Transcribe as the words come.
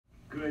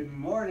Good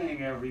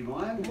morning,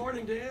 everyone. Good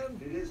morning, Dan.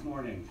 It is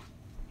morning.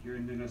 Here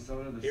in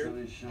Minnesota, the sun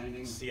is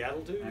shining.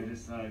 Seattle, too. I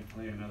just thought I'd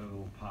play another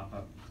little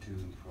pop-up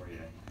tune for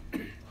you.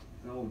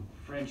 An old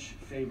French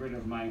favorite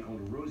of mine called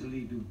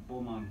Rosalie du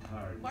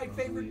Beaumontard. My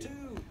favorite, too.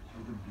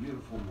 With a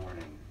beautiful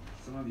morning.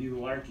 Some of you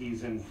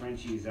Larkies and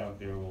Frenchies out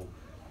there will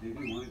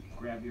maybe want to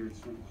grab your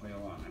instrument and play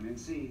along. I'm in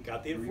C.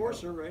 Got the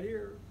enforcer right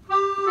here.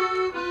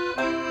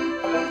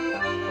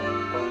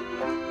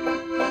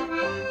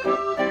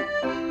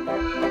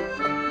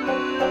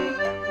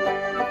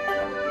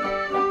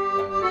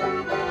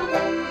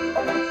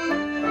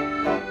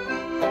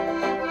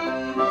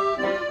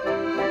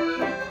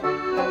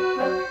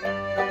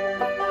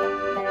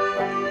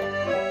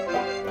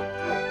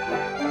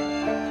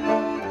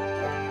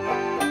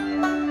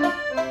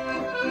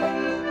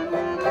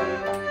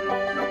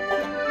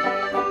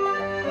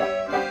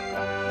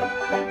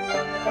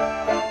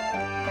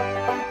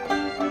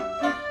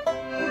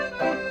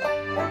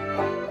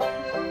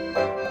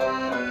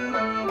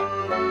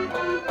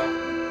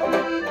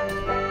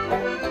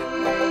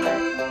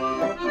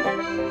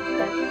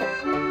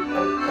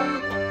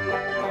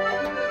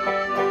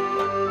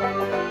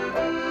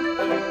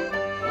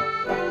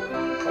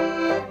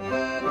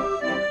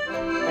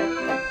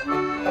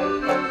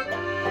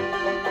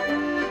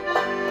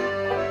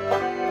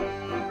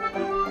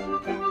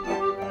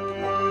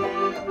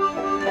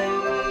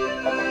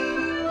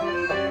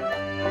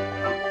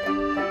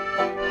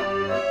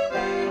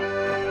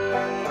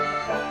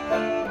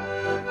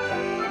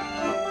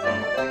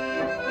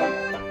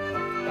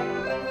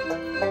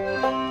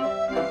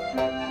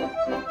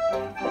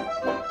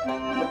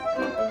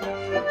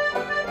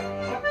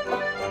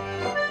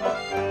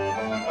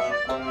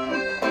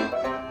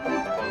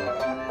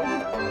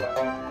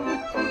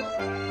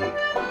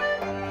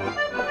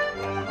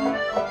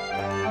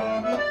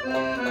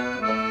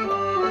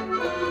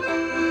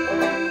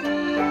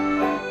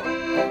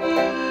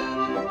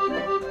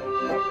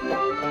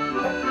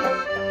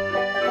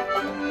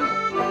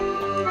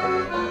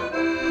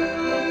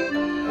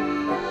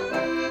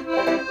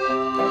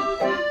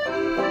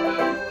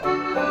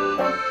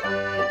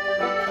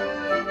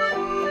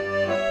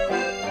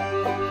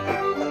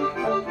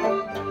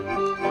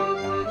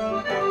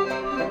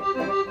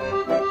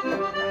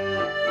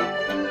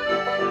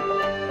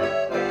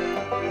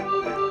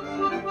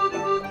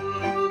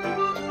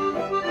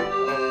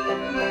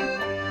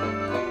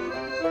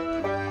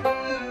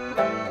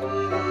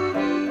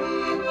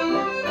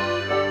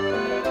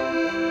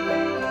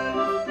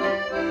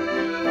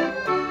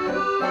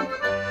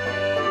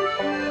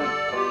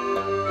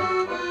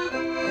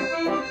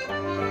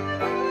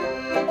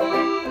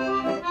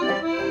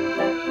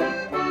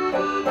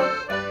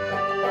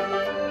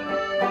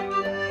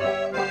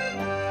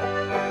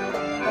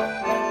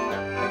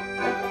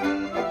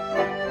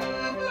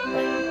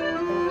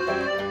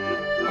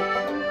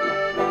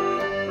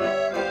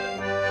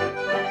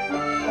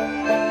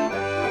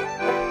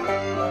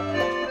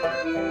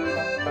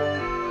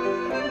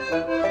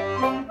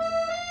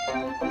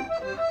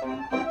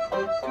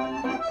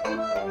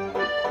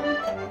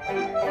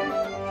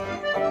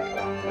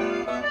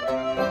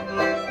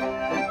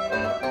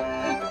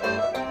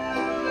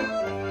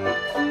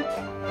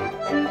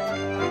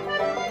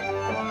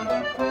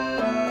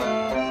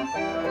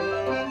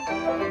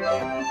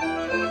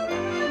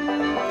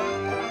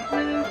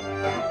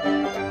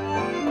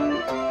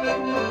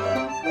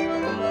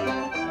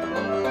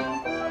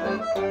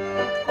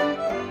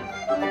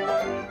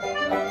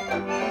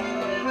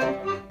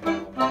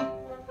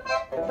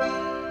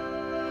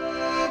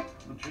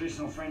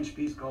 French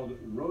piece called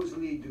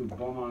Rosalie du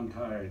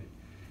Beaumontard.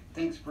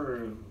 Thanks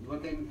for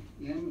looking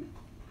in.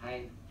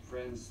 Hi,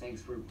 friends.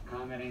 Thanks for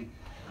commenting.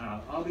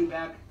 I'll be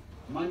back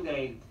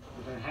Monday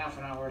with a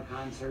half-an-hour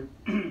concert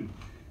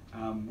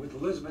with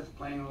Elizabeth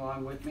playing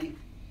along with me.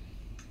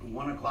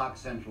 1 o'clock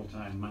Central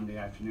Time, Monday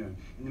afternoon.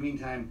 In the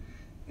meantime,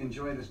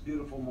 enjoy this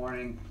beautiful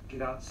morning.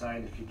 Get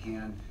outside if you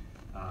can.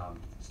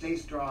 Stay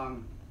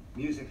strong.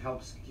 Music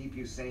helps keep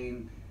you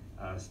sane.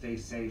 Stay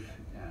safe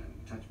and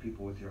touch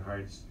people with your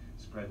hearts.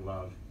 Spread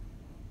love.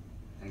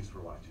 Thanks for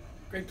watching.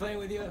 Great playing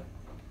with you.